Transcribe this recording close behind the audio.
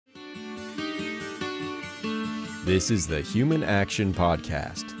This is the Human Action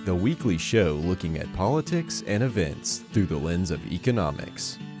Podcast, the weekly show looking at politics and events through the lens of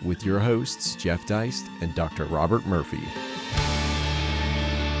economics, with your hosts, Jeff Deist and Dr. Robert Murphy.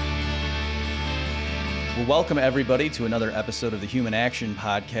 Well, welcome everybody to another episode of the Human Action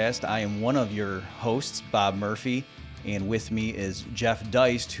Podcast. I am one of your hosts, Bob Murphy, and with me is Jeff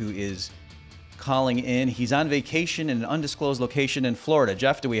Deist, who is calling in. He's on vacation in an undisclosed location in Florida.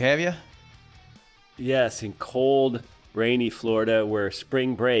 Jeff, do we have you? Yes, in cold, rainy Florida, where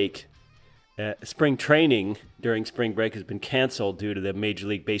spring training during spring break has been canceled due to the Major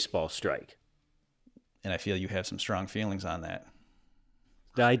League Baseball strike. And I feel you have some strong feelings on that.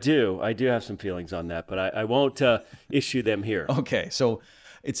 I do have some feelings on that, but I won't issue them here. Okay, so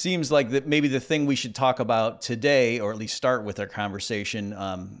it seems like that maybe the thing we should talk about today, or at least start with our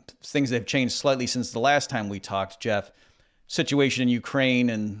conversation, things that have changed slightly since the last time we talked, Jeff. Situation in Ukraine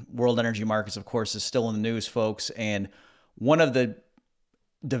and world energy markets, of course, is still in the news, folks. And one of the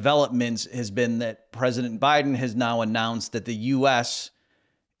developments has been that President Biden has now announced that the U.S.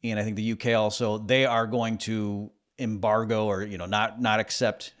 and I think the U.K. also, they are going to embargo or, not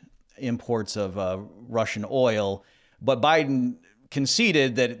accept imports of Russian oil. But Biden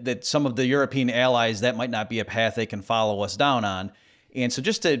conceded that some of the European allies, that might not be a path they can follow us down on. And so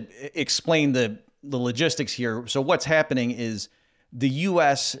just to explain the logistics here. So what's happening is the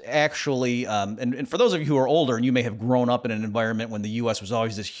U.S. actually, and for those of you who are older and you may have grown up in an environment when the U.S. was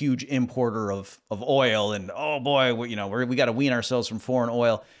always this huge importer of oil and, oh boy, we got to wean ourselves from foreign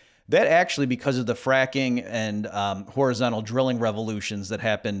oil. That actually, because of the fracking and horizontal drilling revolutions that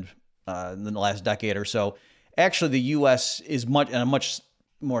happened in the last decade or so, actually the U.S. is on a much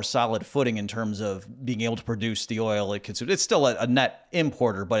more solid footing in terms of being able to produce the oil it consumes. It's still a net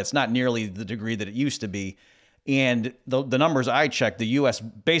importer, but it's not nearly the degree that it used to be. And the numbers I checked, the U.S.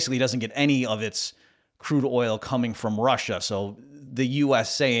 basically doesn't get any of its crude oil coming from Russia. So the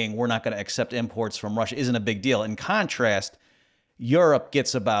U.S. saying we're not going to accept imports from Russia isn't a big deal. In contrast, Europe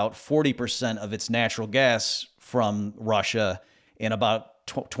gets about 40% of its natural gas from Russia, and about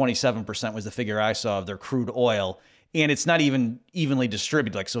 27% was the figure I saw of their crude oil. And it's not even evenly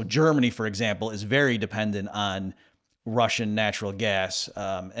distributed. So Germany, for example, is very dependent on Russian natural gas.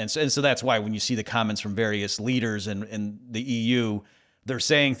 And so that's why when you see the comments from various leaders in the EU, they're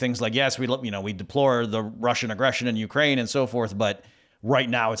saying things like, yes, we deplore the Russian aggression in Ukraine and so forth, but right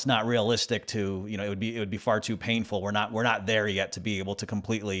now it's not realistic to, it would be far too painful. We're not there yet to be able to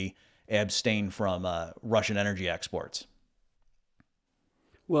completely abstain from Russian energy exports.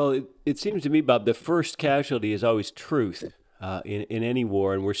 Well, it seems to me, Bob, the first casualty is always truth in any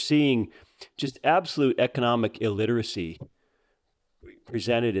war. And we're seeing just absolute economic illiteracy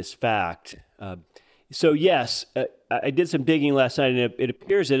presented as fact. So yes, I did some digging last night, and it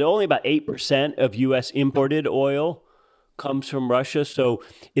appears that only about 8% of U.S. imported oil comes from Russia. So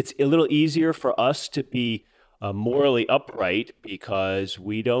it's a little easier for us to be morally upright because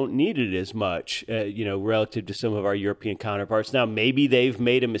we don't need it as much, relative to some of our European counterparts. Now, maybe they've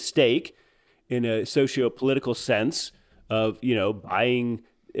made a mistake in a socio-political sense of, buying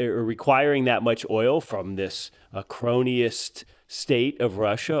or requiring that much oil from this cronyist state of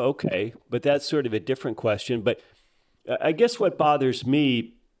Russia. Okay, but that's sort of a different question. But I guess what bothers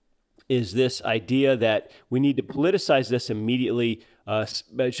me is this idea that we need to politicize this immediately.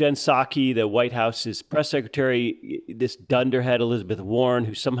 Jen Psaki, the White House's press secretary, this dunderhead Elizabeth Warren,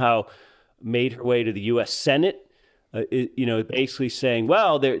 who somehow made her way to the U.S. Senate, basically saying,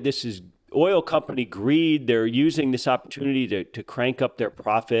 well, this is oil company greed. They're using this opportunity to crank up their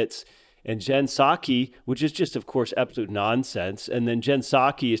profits. And Jen Psaki, which is just, of course, absolute nonsense. And then Jen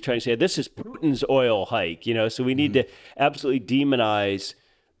Psaki is trying to say, this is Putin's oil hike, so we need to absolutely demonize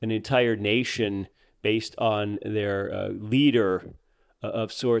an entire nation based on their leader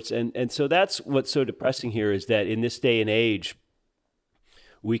of sorts. And so that's what's so depressing here, is that in this day and age,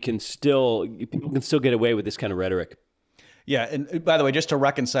 people can still get away with this kind of rhetoric. Yeah. And by the way, just to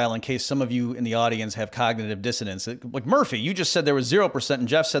reconcile, in case some of you in the audience have cognitive dissonance, like Murphy, you just said there was 0% and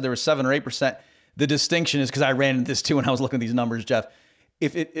Jeff said there was 7 or 8%. The distinction is, because I ran into this too when I was looking at these numbers, Jeff,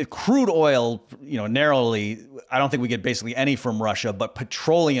 if crude oil, narrowly, I don't think we get basically any from Russia, but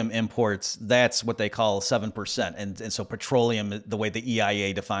petroleum imports, that's what they call 7%. And so petroleum, the way the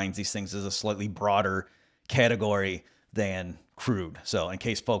EIA defines these things, is a slightly broader category than crude. So in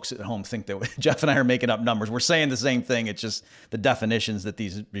case folks at home think that Jeff and I are making up numbers, we're saying the same thing. It's just the definitions that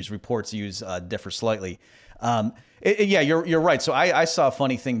these reports use differ slightly. You're right. So I saw a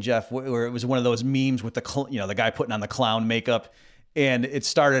funny thing, Jeff, where it was one of those memes with the guy putting on the clown makeup. And it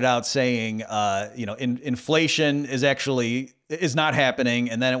started out saying, inflation is not happening.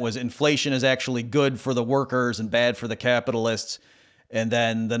 And then it was inflation is actually good for the workers and bad for the capitalists. And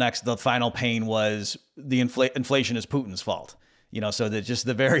then the final pane was the inflation is Putin's fault. So that just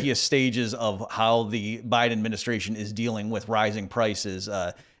the various stages of how the Biden administration is dealing with rising prices,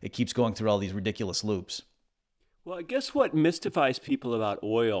 it keeps going through all these ridiculous loops. Well, I guess what mystifies people about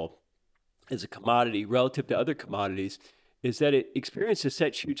oil as a commodity relative to other commodities is that it experiences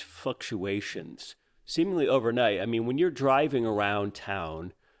such huge fluctuations, seemingly overnight. I mean, when you're driving around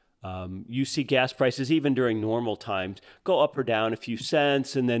town, you see gas prices, even during normal times, go up or down a few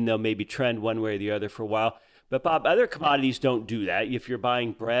cents, and then they'll maybe trend one way or the other for a while. But Bob, other commodities don't do that. If you're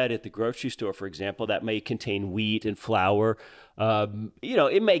buying bread at the grocery store, for example, that may contain wheat and flour.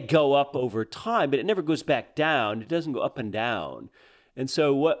 It may go up over time, but it never goes back down. It doesn't go up and down. And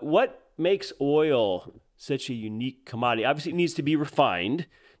so what makes oil such a unique commodity? Obviously, it needs to be refined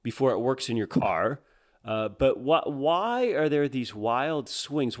before it works in your car. But why are there these wild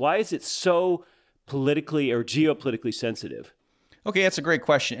swings? Why is it so politically or geopolitically sensitive? Okay, that's a great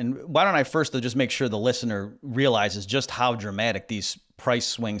question. And why don't I first just make sure the listener realizes just how dramatic these price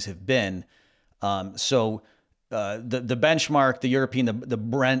swings have been. The benchmark, the European, the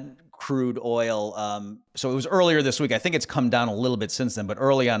Brent crude oil. So it was earlier this week. I think it's come down a little bit since then, but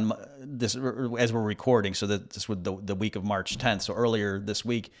early on this, as we're recording, so that this was the week of March 10th. So earlier this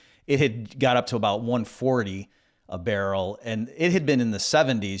week, it had got up to about 140 a barrel, and it had been in the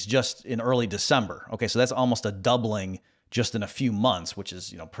 70s just in early December. Okay, so that's almost a doubling just in a few months, which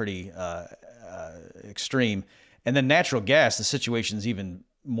is pretty extreme. And then natural gas, the situation's even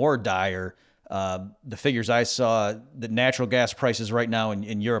more dire. The figures I saw, the natural gas prices right now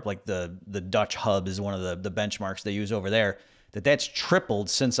in Europe, like the Dutch hub is one of the benchmarks they use over there, that's tripled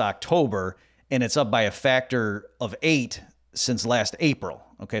since October, and it's up by a factor of 8 since last April.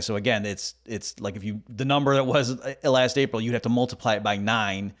 Okay, so again, it's like the number that was last April, you'd have to multiply it by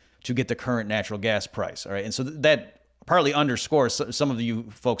 9 to get the current natural gas price. All right, and so that partly underscores some of you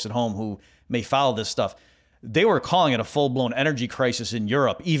folks at home who may follow this stuff. They were calling it a full-blown energy crisis in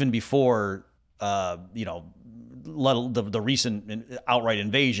Europe even before, the recent outright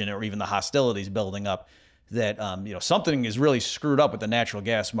invasion or even the hostilities building up. That something is really screwed up with the natural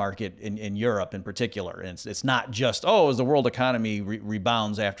gas market in Europe in particular, and it's not just as the world economy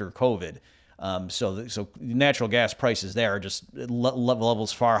rebounds after COVID. So natural gas prices there are just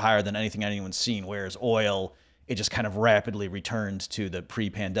levels far higher than anything anyone's seen. Whereas oil, it just kind of rapidly returned to the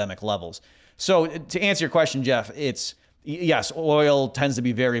pre-pandemic levels. So to answer your question, Jeff, yes, oil tends to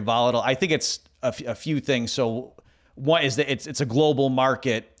be very volatile. I think it's a few things. So one is that it's a global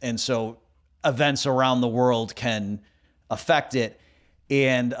market, and so events around the world can affect it.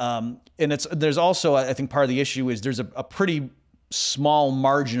 And there's also, I think part of the issue is there's a pretty small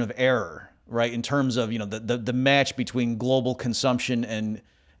margin of error, right? In terms of, the match between global consumption and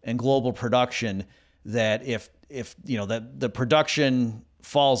global production, that if the production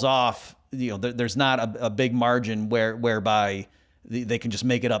falls off, there's not a big margin whereby they can just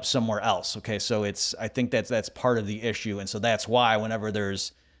make it up somewhere else. Okay. So I think that's part of the issue. And so that's why whenever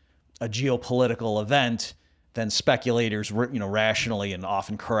there's a geopolitical event, then speculators, rationally and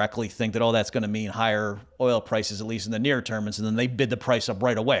often correctly think that, that's going to mean higher oil prices, at least in the near term. And so then they bid the price up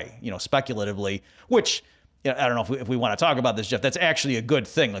right away, speculatively, which, I don't know if we want to talk about this, Jeff, that's actually a good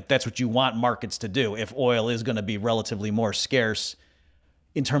thing. Like, that's what you want markets to do. If oil is going to be relatively more scarce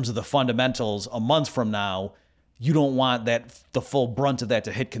in terms of the fundamentals a month from now, you don't want the full brunt of that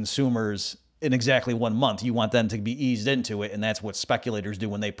to hit consumers in exactly 1 month. You want them to be eased into it. And that's what speculators do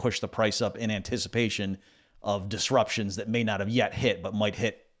when they push the price up in anticipation of disruptions that may not have yet hit, but might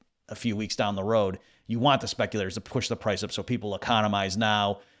hit a few weeks down the road. You want the speculators to push the price up so people economize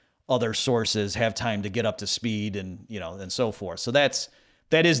now, other sources have time to get up to speed, and and so forth. So that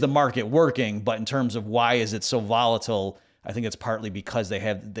is the market working. But in terms of why is it so volatile, I think it's partly because they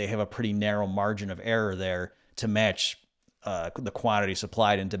have a pretty narrow margin of error there to match the quantity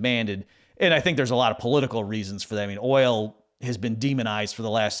supplied and demanded. And I think there's a lot of political reasons for that. I mean, oil has been demonized for the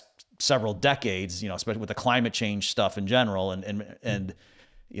last several decades, especially with the climate change stuff in general. And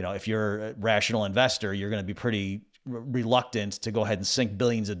if you're a rational investor, you're going to be pretty reluctant to go ahead and sink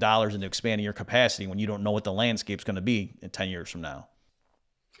billions of dollars into expanding your capacity when you don't know what the landscape's going to be in 10 years from now.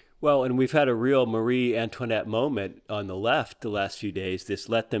 Well, and we've had a real Marie Antoinette moment on the left the last few days, this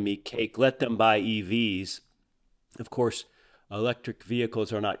let them eat cake, let them buy EVs. Of course, electric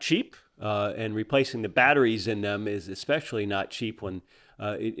vehicles are not cheap, and replacing the batteries in them is especially not cheap,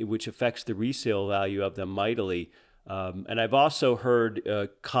 which affects the resale value of them mightily. And I've also heard the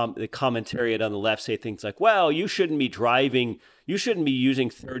commentariat on the left say things like, well, you shouldn't be using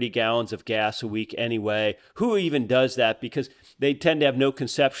 30 gallons of gas a week anyway. Who even does that? Because they tend to have no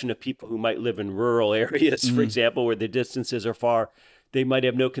conception of people who might live in rural areas, for example, where the distances are far. They might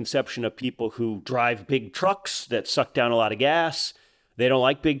have no conception of people who drive big trucks that suck down a lot of gas. They don't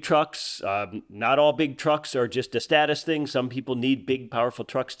like big trucks. Not all big trucks are just a status thing. Some people need big, powerful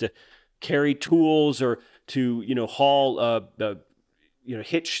trucks to carry tools or to, haul,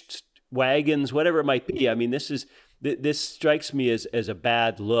 hitched wagons, whatever it might be. I mean, this strikes me as a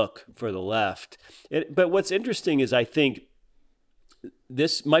bad look for the left. But what's interesting is I think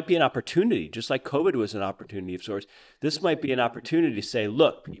this might be an opportunity, just like COVID was an opportunity of sorts. This might be an opportunity to say,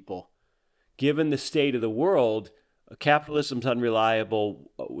 look, people, given the state of the world, capitalism's unreliable,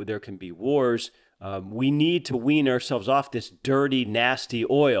 there can be wars. We need to wean ourselves off this dirty, nasty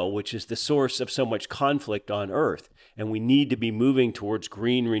oil, which is the source of so much conflict on Earth. And we need to be moving towards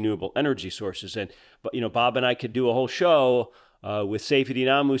green, renewable energy sources. And, Bob and I could do a whole show with Seyfettin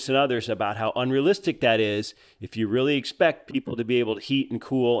Amous and others about how unrealistic that is if you really expect people to be able to heat and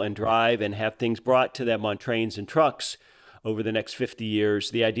cool and drive and have things brought to them on trains and trucks over the next 50 years.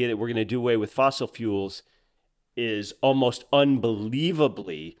 The idea that we're going to do away with fossil fuels is almost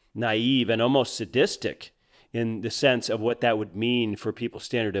unbelievably naive and almost sadistic in the sense of what that would mean for people's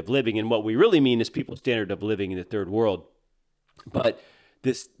standard of living. And what we really mean is people's standard of living in the third world. But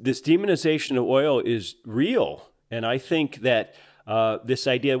this demonization of oil is real. And I think that this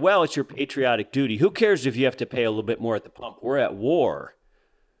idea, well, it's your patriotic duty. Who cares if you have to pay a little bit more at the pump? We're at war.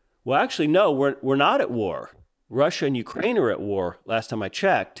 Well, actually, no, we're not at war. Russia and Ukraine are at war, last time I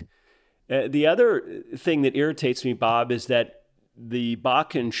checked. The other thing that irritates me, Bob, is that the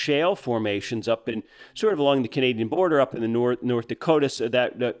Bakken shale formations up in sort of along the Canadian border, up in the North Dakota, so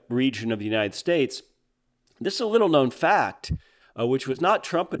that region of the United States. This is a little known fact, which was not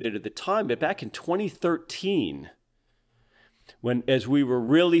trumpeted at the time, but back in 2013, as we were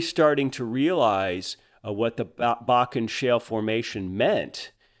really starting to realize what the Bakken shale formation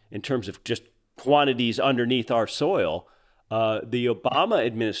meant in terms of just quantities underneath our soil, the Obama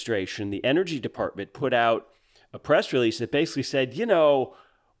administration, the Energy Department, put out a press release that basically said,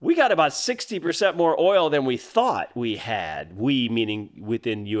 we got about 60% more oil than we thought we had, we meaning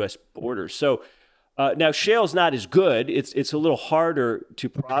within U.S. borders. So now shale's not as good. It's a little harder to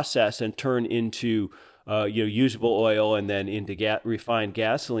process and turn into usable oil and then into refined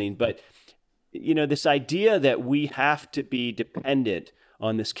gasoline. But, this idea that we have to be dependent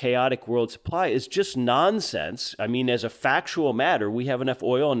on this chaotic world supply is just nonsense. I mean, as a factual matter, we have enough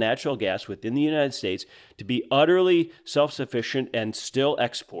oil and natural gas within the United States to be utterly self-sufficient and still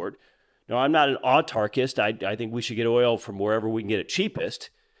export. Now, I'm not an autarkist. I think we should get oil from wherever we can get it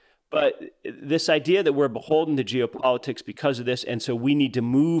cheapest. But this idea that we're beholden to geopolitics because of this, and so we need to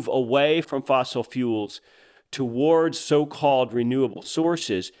move away from fossil fuels towards so-called renewable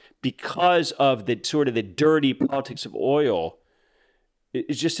sources because of the sort of the dirty politics of oil,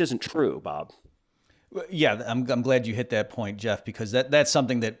 it just isn't true, Bob. Yeah, I'm glad you hit that point, Jeff, because that's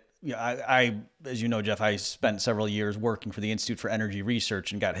something that I, as you know, Jeff, I spent several years working for the Institute for Energy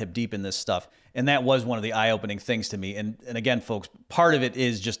Research and got hip deep in this stuff. And that was one of the eye-opening things to me. And again, folks, part of it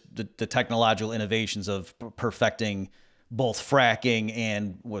is just the technological innovations of perfecting both fracking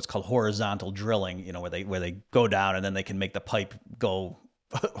and what's called horizontal drilling, where they go down and then they can make the pipe go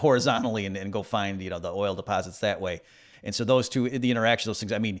horizontally and go find, the oil deposits that way. And so those two, the interaction, those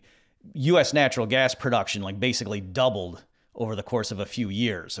things, I mean, U.S. natural gas production basically doubled over the course of a few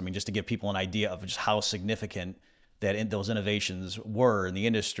years. I mean, just to give people an idea of just how significant those innovations were in the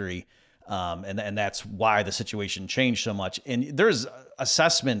industry. And that's why the situation changed so much. And there's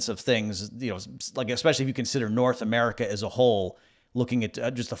assessments of things, especially if you consider North America as a whole, looking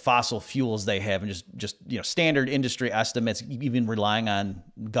at just the fossil fuels they have and just standard industry estimates, even relying on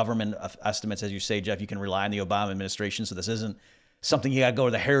government estimates, as you say, Jeff. You can rely on the Obama administration. So this isn't something you got to go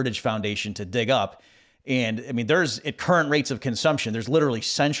to the Heritage Foundation to dig up. And I mean, there's at current rates of consumption, there's literally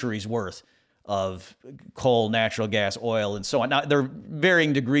centuries worth of coal, natural gas, oil, and so on. Now, there are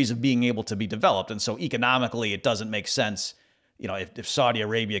varying degrees of being able to be developed. And so economically, it doesn't make sense. If Saudi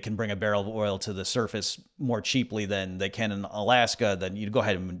Arabia can bring a barrel of oil to the surface more cheaply than they can in Alaska, then you'd go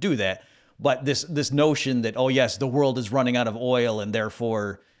ahead and do that. But this notion that, oh, yes, the world is running out of oil and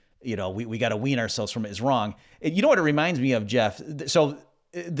therefore, we got to wean ourselves from it is wrong. You know what it reminds me of, Jeff? So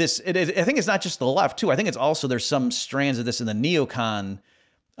I think it's not just the left, too. I think it's also there's some strands of this in the neocon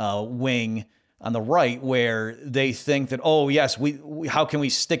wing on the right where they think that, oh, yes, we how can we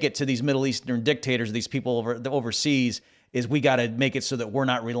stick it to these Middle Eastern dictators, these people overseas, is we got to make it so that we're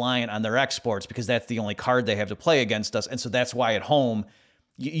not reliant on their exports, because that's the only card they have to play against us. And so that's why at home,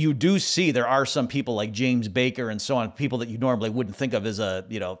 you do see there are some people like James Baker and so on, people that you normally wouldn't think of as a,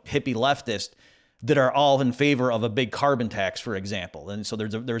 hippie leftist, that are all in favor of a big carbon tax, for example. And so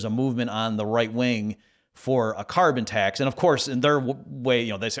there's a movement on the right wing for a carbon tax. And of course, in their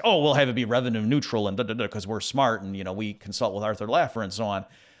way, they say, oh, we'll have it be revenue neutral and because we're smart and, we consult with Arthur Laffer and so on.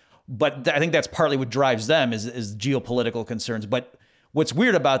 But I think that's partly what drives them is geopolitical concerns. But what's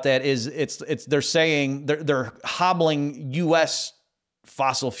weird about that is they're saying they're hobbling U.S.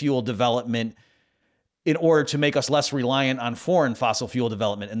 fossil fuel development in order to make us less reliant on foreign fossil fuel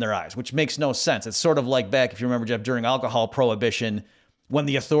development in their eyes, which makes no sense. It's sort of like back, if you remember, Jeff, during alcohol prohibition, when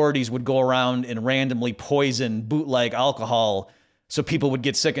the authorities would go around and randomly poison bootleg alcohol so people would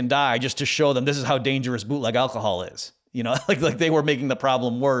get sick and die, just to show them this is how dangerous bootleg alcohol is. Like they were making the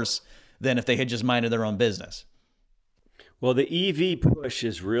problem worse than if they had just minded their own business. Well, the EV push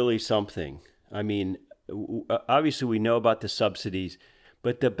is really something. I mean, obviously we know about the subsidies,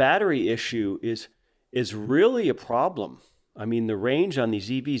 but the battery issue is really a problem. I mean, the range on these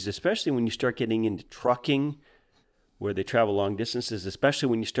EVs, especially when you start getting into trucking, where they travel long distances, especially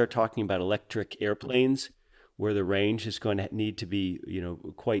when you start talking about electric airplanes, where the range is going to need to be,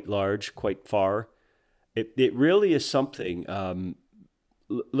 quite large, quite far. It really is something.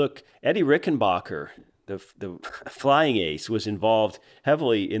 Look, Eddie Rickenbacker, the flying ace, was involved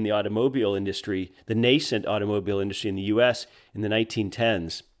heavily in the automobile industry, the nascent automobile industry in the U.S. in the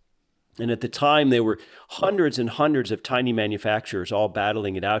 1910s. And at the time, there were hundreds and hundreds of tiny manufacturers all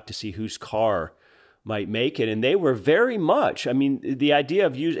battling it out to see whose car might make it. And they were very much, the idea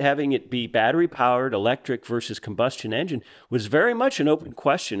of having it be battery-powered, electric versus combustion engine was very much an open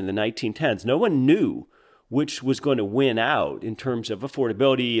question in the 1910s. No one knew which was going to win out in terms of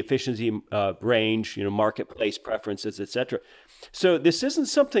affordability, efficiency, range, marketplace preferences, etc. So this isn't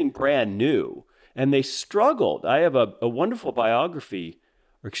something brand new. And they struggled. I have a wonderful autobiography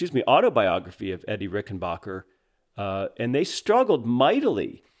of Eddie Rickenbacker, and they struggled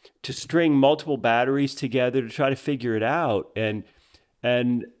mightily to string multiple batteries together to try to figure it out.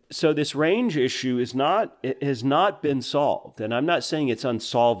 And so this range issue has not been solved. And I'm not saying it's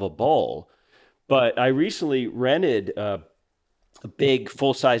unsolvable, but I recently rented a big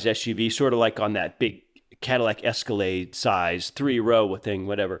full-size SUV, sort of like on that big Cadillac Escalade size, 3-row thing,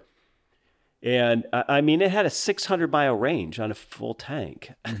 whatever. And it had a 600-mile range on a full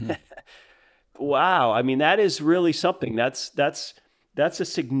tank. Mm-hmm. Wow. That is really something. That's a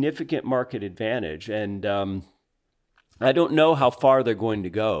significant market advantage. And I don't know how far they're going to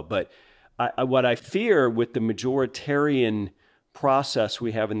go, but what I fear with the majoritarian process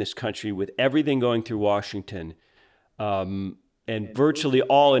we have in this country, with everything going through Washington, and virtually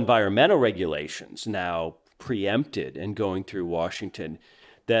all environmental regulations now preempted and going through Washington,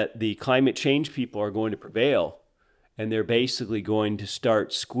 that the climate change people are going to prevail, and they're basically going to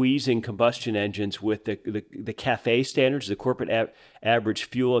start squeezing combustion engines with the CAFE standards, the corporate average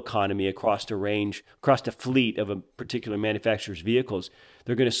fuel economy across a fleet of a particular manufacturer's vehicles.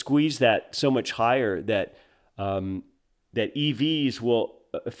 They're going to squeeze that so much higher that that EVs will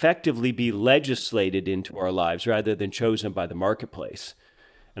effectively be legislated into our lives rather than chosen by the marketplace.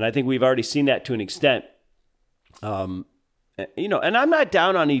 And I think we've already seen that to an extent. And I'm not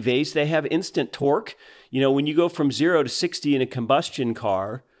down on EVs. They have instant torque. When you go from 0 to 60 in a combustion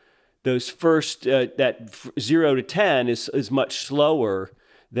car, those first, that 0 to 10 is much slower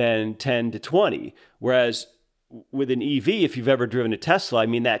than 10 to 20. Whereas with an EV, if you've ever driven a Tesla,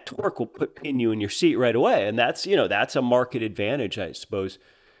 that torque will pin you in your seat right away. And that's a market advantage, I suppose.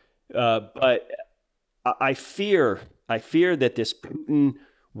 But I fear that this Putin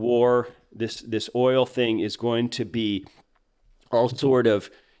war, this oil thing is going to be all sort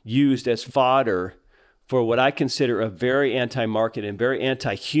of used as fodder for what I consider a very anti-market and very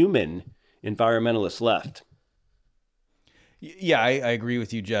anti-human environmentalist left. Yeah, I agree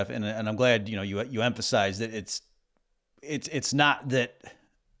with you, Jeff, and I'm glad you emphasized that it's not that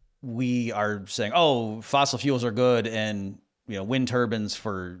we are saying, oh, fossil fuels are good and wind turbines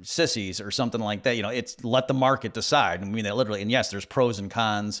for sissies or something like that. It's let the market decide. That literally, and yes, there's pros and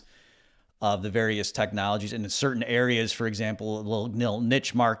cons of the various technologies. And in certain areas, for example, little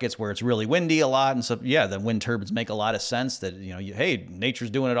niche markets where it's really windy a lot and stuff, yeah, the wind turbines make a lot of sense. That hey, nature's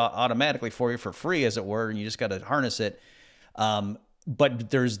doing it automatically for you for free, as it were, and you just got to harness it.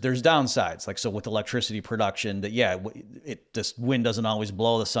 But there's downsides, like so with electricity production, that yeah, this wind doesn't always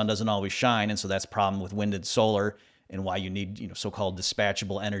blow, the sun doesn't always shine, and so that's a problem with wind and solar, and why you need so-called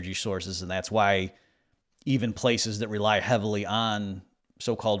dispatchable energy sources, and that's why even places that rely heavily on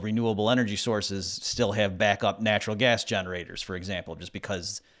so-called renewable energy sources still have backup natural gas generators, for example, just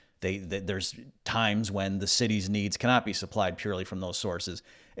because there's times when the city's needs cannot be supplied purely from those sources.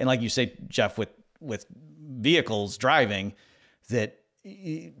 And like you say, Jeff, with vehicles driving, that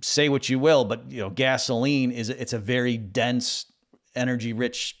say what you will, but gasoline it's a very dense,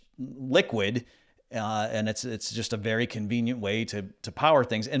 energy-rich liquid, and it's just a very convenient way to power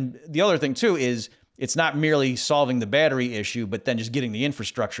things. And the other thing too is it's not merely solving the battery issue, but then just getting the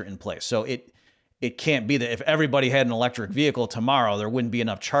infrastructure in place. So it can't be that if everybody had an electric vehicle tomorrow, there wouldn't be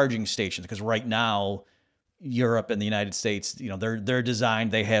enough charging stations, because right now, Europe and the United States, they're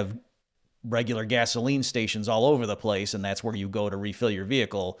designed, they have regular gasoline stations all over the place, and that's where you go to refill your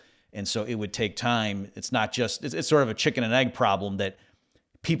vehicle. And so it would take time. It's not just, it's sort of a chicken and egg problem that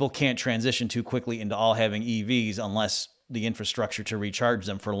people can't transition too quickly into all having EVs unless the infrastructure to recharge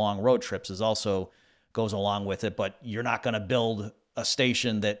them for long road trips goes along with it. But you're not going to build a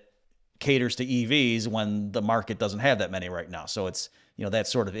station that caters to EVs when the market doesn't have that many right now. So it's, that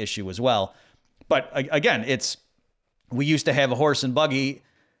sort of issue as well. But again, we used to have a horse and buggy,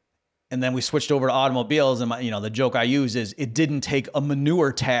 and then we switched over to automobiles. And the joke I use is it didn't take a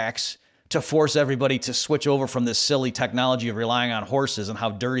manure tax to force everybody to switch over from this silly technology of relying on horses and how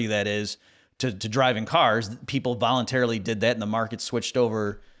dirty that is to driving cars. People voluntarily did that, and the market switched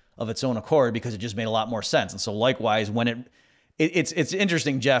over of its own accord because it just made a lot more sense. And so likewise, when it's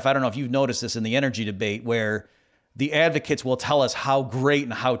interesting, Jeff, I don't know if you've noticed this in the energy debate, where the advocates will tell us how great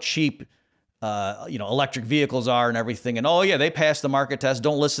and how cheap electric vehicles are and everything. And oh yeah, they passed the market test.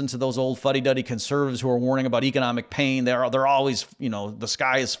 Don't listen to those old fuddy-duddy conservatives who are warning about economic pain. They're always, the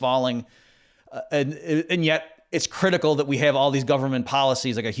sky is falling. And yet it's critical that we have all these government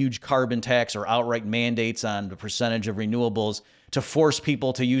policies, like a huge carbon tax or outright mandates on the percentage of renewables, to force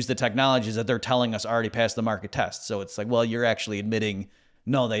people to use the technologies that they're telling us already passed the market test. So it's like, well, you're actually admitting,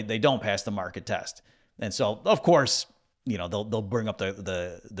 no, they don't pass the market test. And so, of course, they'll bring up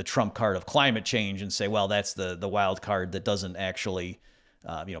the trump card of climate change and say, well, that's the wild card that doesn't actually,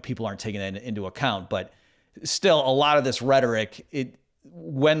 people aren't taking that into account. But still, a lot of this rhetoric,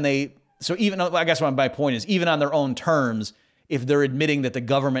 so even, I guess what my point is, even on their own terms, if they're admitting that the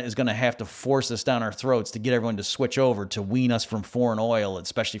government is going to have to force us down our throats to get everyone to switch over, to wean us from foreign oil,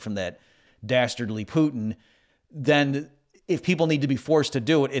 especially from that dastardly Putin, then if people need to be forced to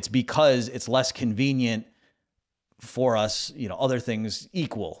do it, it's because it's less convenient for us, other things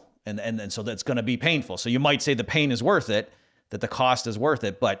equal. And so that's going to be painful. So you might say the pain is worth it, that the cost is worth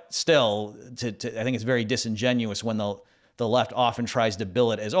it, but still, I think it's very disingenuous when the left often tries to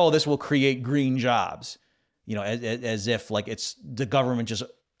bill it as, oh, this will create green jobs, as if like it's the government just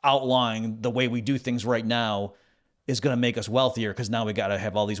outlawing the way we do things right now is going to make us wealthier, because now we got to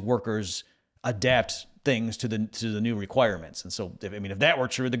have all these workers adapt things to the new requirements. And so, if that were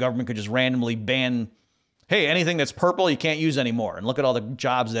true, the government could just randomly ban, hey, anything that's purple, you can't use anymore. And look at all the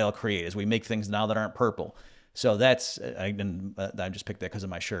jobs they'll create as we make things now that aren't purple. So that's, I just picked that because of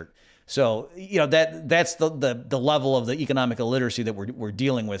my shirt. So, that's the level of the economic illiteracy that we're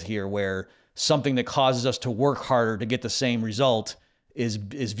dealing with here, where something that causes us to work harder to get the same result is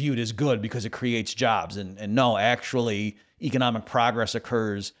viewed as good because it creates jobs. And no, actually, economic progress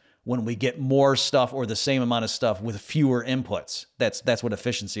occurs when we get more stuff or the same amount of stuff with fewer inputs. That's what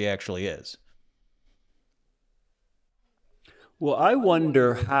efficiency actually is. Well, I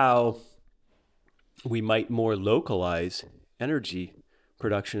wonder how we might more localize energy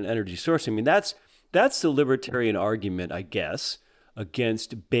production and energy sourcing. That's the libertarian argument, I guess,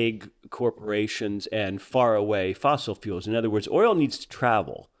 against big corporations and far away fossil fuels. In other words, oil needs to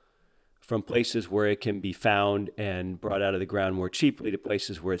travel from places where it can be found and brought out of the ground more cheaply to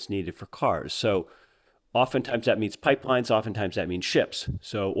places where it's needed for cars. So oftentimes that means pipelines, oftentimes that means ships.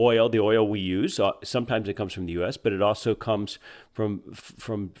 So the oil we use, sometimes it comes from the US, but it also comes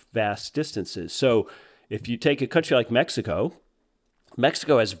from vast distances. So if you take a country like Mexico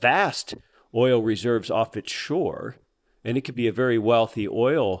has vast oil reserves off its shore, and it could be a very wealthy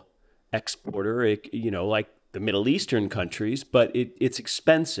oil exporter, like the Middle Eastern countries, but it's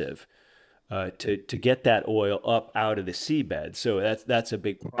expensive to get that oil up out of the seabed. So that's a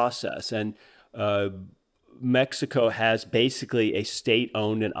big process. And Mexico has basically a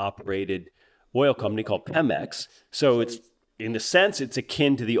state-owned and operated oil company called Pemex. So in a sense, it's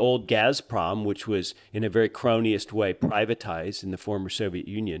akin to the old Gazprom, which was in a very cronyist way privatized in the former Soviet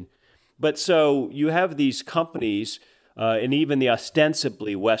Union. But so you have these companies, and even the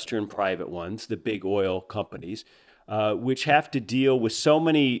ostensibly Western private ones, the big oil companies, which have to deal with so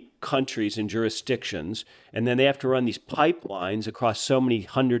many countries and jurisdictions, and then they have to run these pipelines across so many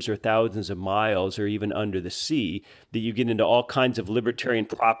hundreds or thousands of miles or even under the sea that you get into all kinds of libertarian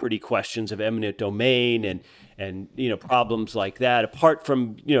property questions of eminent domain and problems like that. Apart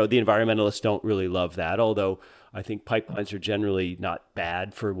from, the environmentalists don't really love that, although I think pipelines are generally not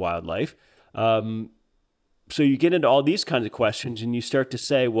bad for wildlife. So you get into all these kinds of questions and you start to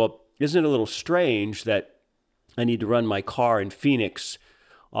say, well, isn't it a little strange that I need to run my car in Phoenix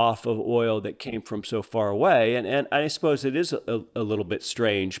off of oil that came from so far away? And I suppose it is a little bit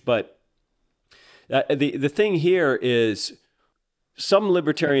strange, but the thing here is some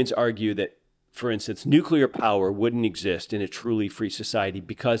libertarians argue that, for instance, nuclear power wouldn't exist in a truly free society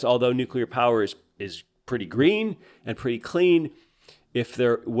because although nuclear power is pretty green and pretty clean,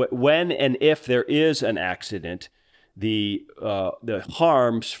 when and if there is an accident, the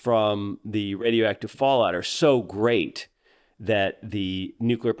harms from the radioactive fallout are so great that the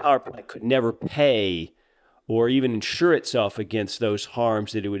nuclear power plant could never pay or even insure itself against those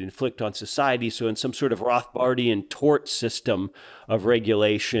harms that it would inflict on society. So in some sort of Rothbardian tort system of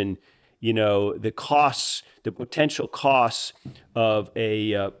regulation, the potential costs of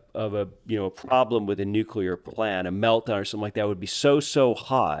a problem with a nuclear plant, a meltdown or something like that would be so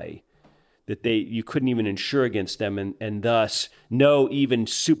high that you couldn't even insure against them, and thus no even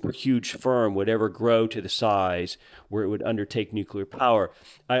super huge firm would ever grow to the size where it would undertake nuclear power.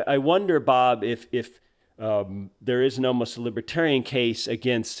 I wonder, Bob, if there is almost a libertarian case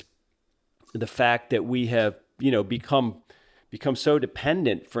against the fact that we have become so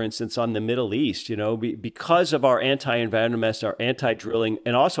dependent, for instance, on the Middle East, because of our anti-environmentalist, our anti-drilling,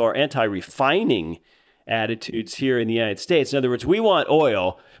 and also our anti-refining attitudes here in the United States. In other words, we want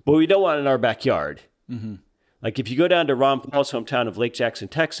oil, but we don't want it in our backyard. Mm-hmm. Like if you go down to Ron Paul's hometown of Lake Jackson,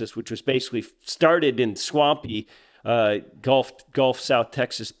 Texas, which was basically started in swampy Gulf South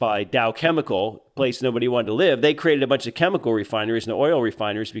Texas by Dow Chemical, a place nobody wanted to live, they created a bunch of chemical refineries and oil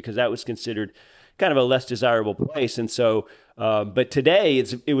refineries because that was considered kind of a less desirable place. And so, but today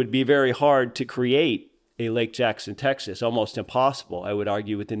it would be very hard to create a Lake Jackson, Texas, almost impossible, I would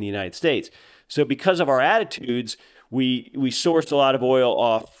argue, within the United States. So because of our attitudes, we source a lot of oil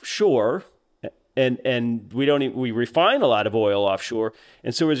offshore, and we refine a lot of oil offshore.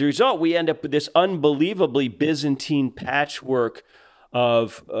 And so as a result, we end up with this unbelievably Byzantine patchwork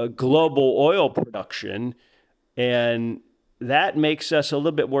of global oil production, and that makes us a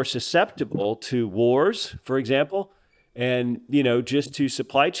little bit more susceptible to wars, for example, and just to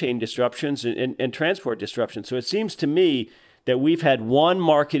supply chain disruptions and transport disruptions. So it seems to me that we've had one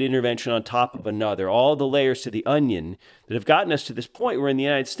market intervention on top of another, all the layers to the onion that have gotten us to this point where in the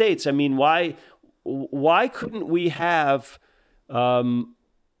United States, I mean, why couldn't we have oil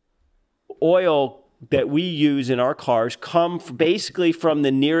that we use in our cars come basically from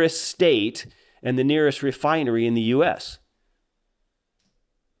the nearest state and the nearest refinery in the U.S.?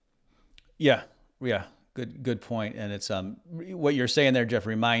 Yeah. Good point. And it's what you're saying there, Jeff,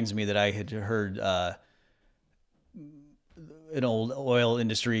 reminds me that I had heard an old oil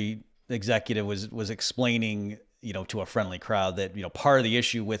industry executive was explaining, to a friendly crowd that, part of the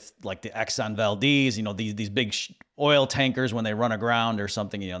issue with like the Exxon Valdez, these big oil tankers when they run aground or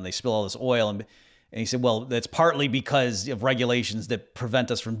something, and they spill all this oil. And he said, well, that's partly because of regulations that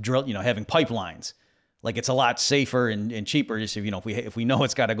prevent us from having pipelines. Like it's a lot safer and cheaper. Just if we know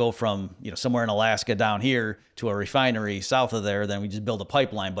it's got to go from somewhere in Alaska down here to a refinery south of there, then we just build a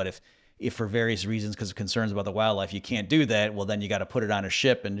pipeline. But if for various reasons, because of concerns about the wildlife, you can't do that, well, then you got to put it on a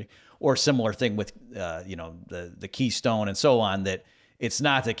ship or similar thing with the Keystone and so on. That it's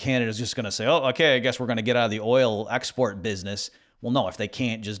not that Canada's just going to say, oh, okay, I guess we're going to get out of the oil export business. Well, no, if they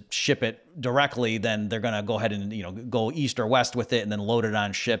can't just ship it directly, then they're going to go ahead and go east or west with it and then load it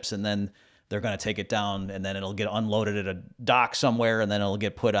on ships, and then they're going to take it down, and then it'll get unloaded at a dock somewhere, and then it'll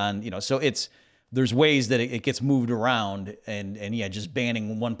get put on, so there's ways that it gets moved around, and yeah, just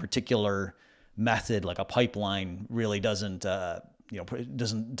banning one particular method like a pipeline really doesn't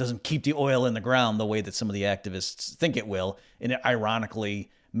keep the oil in the ground the way that some of the activists think it will, and it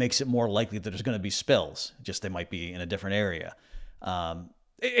ironically makes it more likely that there's going to be spills, just they might be in a different area. And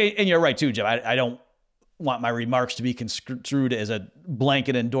you're right too, Jeff. I don't want my remarks to be construed as a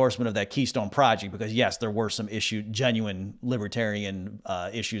blanket endorsement of that Keystone project, because yes, there were some genuine libertarian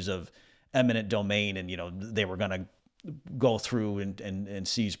issues of eminent domain, and they were going to go through and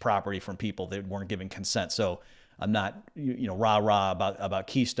seize property from people that weren't giving consent. So I'm not rah about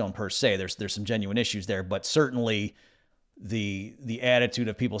Keystone per se. There's some genuine issues there, but certainly the attitude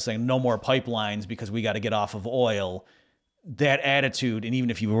of people saying no more pipelines because we got to get off of oil, that attitude, and even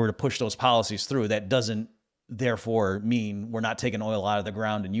if you were to push those policies through, that doesn't therefore mean we're not taking oil out of the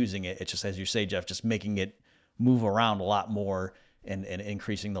ground and using it. It's just, as you say, Jeff, just making it move around a lot more and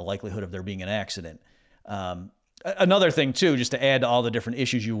increasing the likelihood of there being an accident. Another thing too, just to add to all the different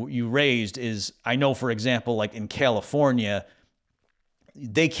issues you raised, is I know, for example, like in California,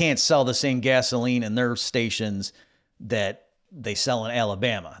 they can't sell the same gasoline in their stations that they sell in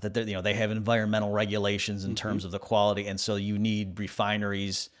Alabama. That they have environmental regulations in terms of the quality, and so you need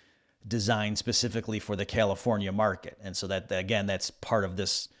refineries designed specifically for the California market. And so that, again, that's part of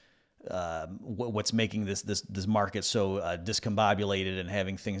this, what's making this market so discombobulated and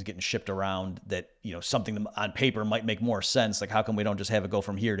having things getting shipped around that, something on paper might make more sense. Like, how come we don't just have it go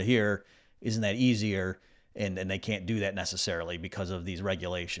from here to here? Isn't that easier? And they can't do that necessarily because of these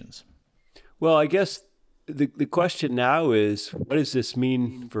regulations. Well, I guess the question now is, what does this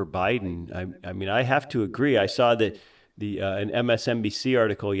mean for Biden? I mean, I have to agree. I saw that an MSNBC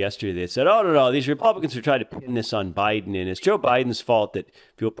article yesterday that said, oh, no, these Republicans are trying to pin this on Biden, and it's Joe Biden's fault that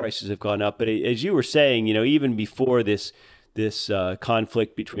fuel prices have gone up. But as you were saying, even before this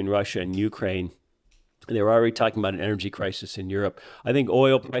conflict between Russia and Ukraine, they were already talking about an energy crisis in Europe. I think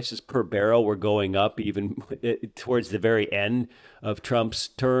oil prices per barrel were going up even towards the very end of Trump's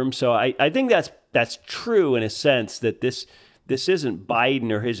term. So I think that's true in a sense, that this isn't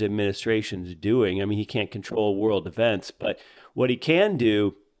Biden or his administration's doing. I mean, he can't control world events, but what he can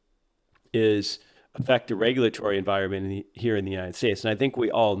do is affect the regulatory environment here in the United States. And I think we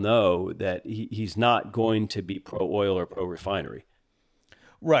all know that he's not going to be pro-oil or pro-refinery.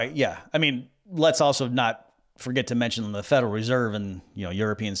 Right, yeah. I mean, let's also not forget to mention the Federal Reserve and,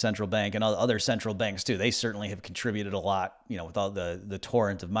 European Central Bank and other central banks too. They certainly have contributed a lot, with all the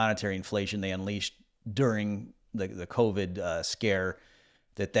torrent of monetary inflation they unleashed during the COVID scare.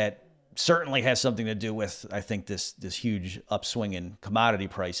 That certainly has something to do with, I think, this huge upswing in commodity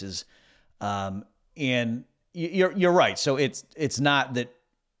prices. And you're right. So it's not that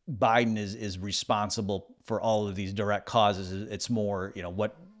Biden is responsible for all of these direct causes. It's more,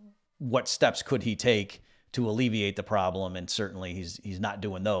 what steps could he take to alleviate the problem? And certainly he's not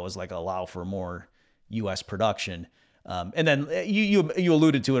doing those, like allow for more U.S. production. And then you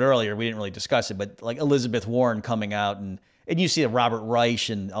alluded to it earlier. We didn't really discuss it, but like Elizabeth Warren coming out and you see Robert Reich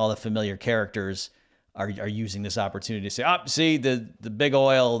and all the familiar characters are using this opportunity to say, see the big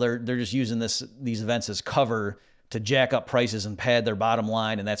oil, they're just using these events as cover to jack up prices and pad their bottom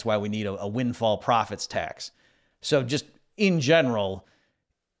line, and that's why we need a windfall profits tax. So just in general,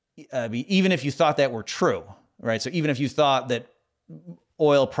 even if you thought that were true, right? So even if you thought that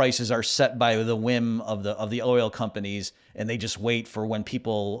oil prices are set by the whim of the oil companies, and they just wait for when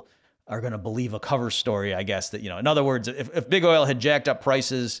people are going to believe a cover story, I guess, that, in other words, if big oil had jacked up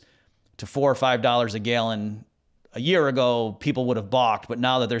prices to $4 or $5 a gallon a year ago, people would have balked. But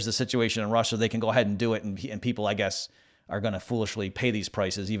now that there's the situation in Russia, they can go ahead and do it. And people, I guess, are going to foolishly pay these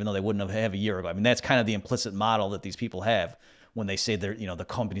prices, even though they wouldn't have a year ago. I mean, that's kind of the implicit model that these people have when they say they're, the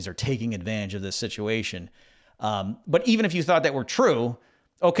companies are taking advantage of this situation. But even if you thought that were true,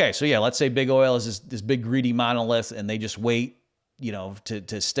 okay, so yeah, let's say big oil is this big greedy monolith and they just wait,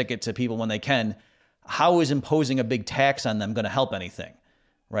 to stick it to people when they can. How is imposing a big tax on them going to help anything,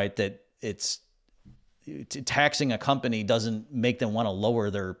 right? That taxing a company doesn't make them want to lower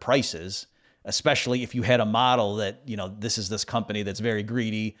their prices, especially if you had a model that, this is this company that's very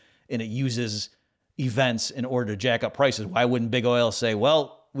greedy and it uses events in order to jack up prices. Why wouldn't big oil say,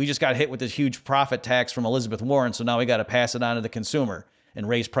 well, we just got hit with this huge profit tax from Elizabeth Warren, so now we got to pass it on to the consumer and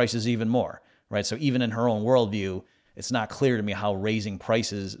raise prices even more, right? So even in her own worldview, it's not clear to me how raising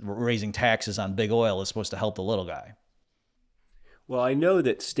taxes on big oil is supposed to help the little guy. Well, I know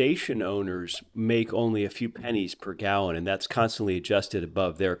that station owners make only a few pennies per gallon, and that's constantly adjusted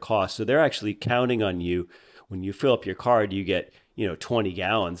above their cost. So they're actually counting on you. When you fill up your card, you get 20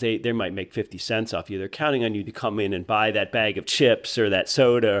 gallons. They might make 50 cents off you. They're counting on you to come in and buy that bag of chips or that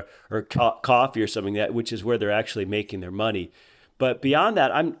soda or coffee or something, which is where they're actually making their money. But beyond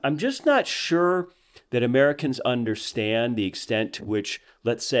that, I'm just not sure that Americans understand the extent to which,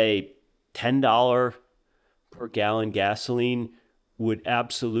 let's say, $10 per gallon gasoline would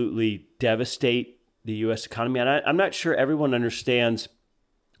absolutely devastate the U.S. economy. And I'm not sure everyone understands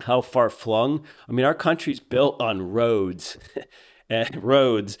how far flung. I mean, our country's built on roads, and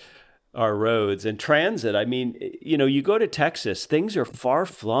roads are roads, and transit. I mean, you go to Texas, things are far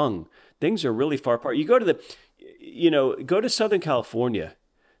flung. Things are really far apart. You go to go to Southern California.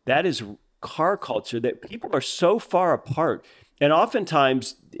 That is car culture, that people are so far apart. And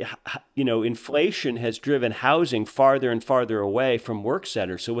oftentimes, inflation has driven housing farther and farther away from work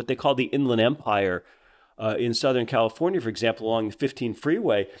centers. So what they call the Inland Empire in Southern California, for example, along the 15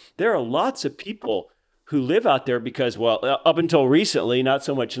 freeway, there are lots of people who live out there because, well, up until recently, not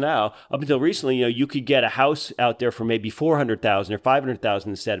so much now, up until recently, you could get a house out there for maybe $400,000 or $500,000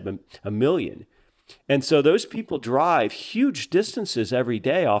 instead of $1 million. And so those people drive huge distances every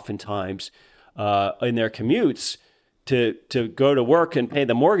day, oftentimes in their commutes to go to work and pay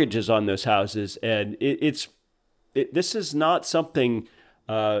the mortgages on those houses. And this is not something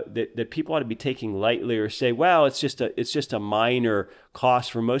that people ought to be taking lightly or say, well, it's just a minor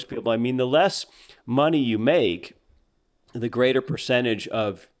cost for most people. I mean, the less money you make, the greater percentage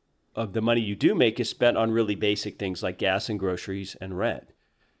of the money you do make is spent on really basic things like gas and groceries and rent.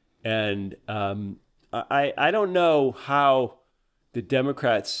 And I don't know how the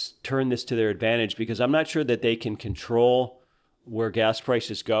Democrats turn this to their advantage, because I'm not sure that they can control where gas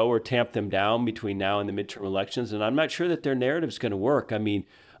prices go or tamp them down between now and the midterm elections. And I'm not sure that their narrative is going to work. I mean,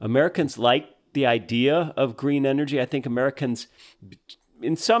 Americans like the idea of green energy. I think Americans,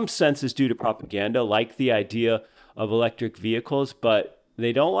 in some senses due to propaganda, like the idea of electric vehicles, but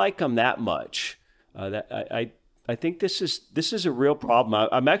they don't like them that much. I think this is a real problem.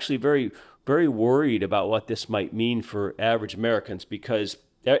 I'm actually very, very worried about what this might mean for average Americans, because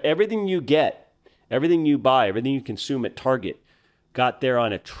everything you get, everything you buy, everything you consume at Target got there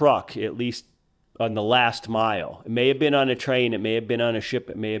on a truck, at least on the last mile. It may have been on a train, it may have been on a ship,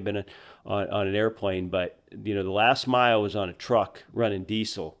 it may have been on an airplane, but the last mile was on a truck running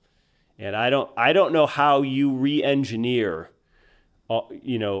diesel. And I don't know how you re-engineer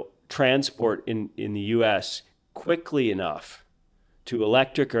transport in the US quickly enough to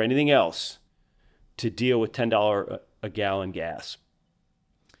electric or anything else to deal with $10 a gallon gas.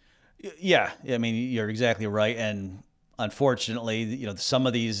 Yeah, I mean, you're exactly right. And unfortunately, some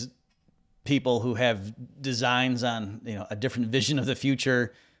of these people who have designs on, a different vision of the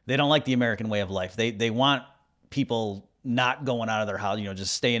future, they don't like the American way of life. They want people not going out of their house,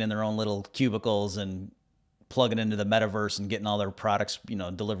 just staying in their own little cubicles and plugging into the metaverse and getting all their products,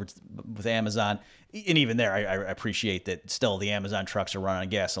 delivered with Amazon. And even there, I appreciate that still the Amazon trucks are running on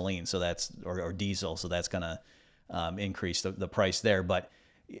gasoline, so that's or diesel, so that's going to increase the price there. But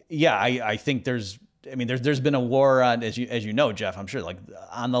yeah, I think there's been a war on, as you know, Jeff, I'm sure, like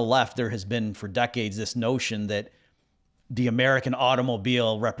on the left, there has been for decades this notion that the American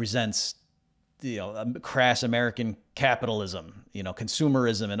automobile represents crass American capitalism,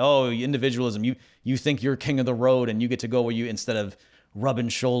 consumerism, and individualism. You think you're king of the road and you get to go where you, instead of rubbing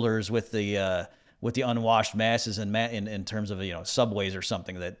shoulders with the unwashed masses in terms of subways or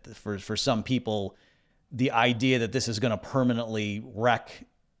something. That for some people, the idea that this is going to permanently wreck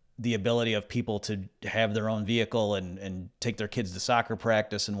the ability of people to have their own vehicle and take their kids to soccer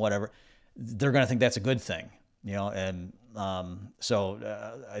practice and whatever, they're going to think that's a good thing, and so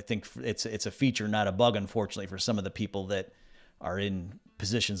I think it's a feature, not a bug, unfortunately, for some of the people that are in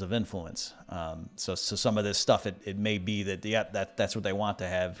positions of influence. So some of this stuff, it may be that that's what they want to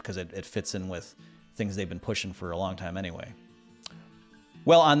have because it fits in with things they've been pushing for a long time anyway.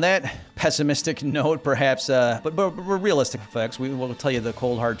 Well, on that pessimistic note, perhaps, but we're realistic, folks. We will tell you the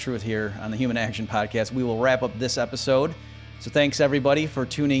cold, hard truth here on the Human Action Podcast. We will wrap up this episode. So thanks, everybody, for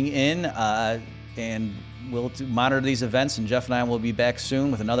tuning in. And we'll monitor these events, and Jeff and I will be back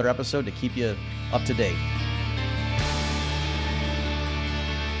soon with another episode to keep you up to date.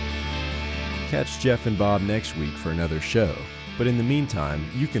 Catch Jeff and Bob next week for another show. But in the meantime,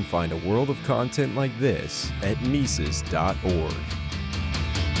 you can find a world of content like this at Mises.org.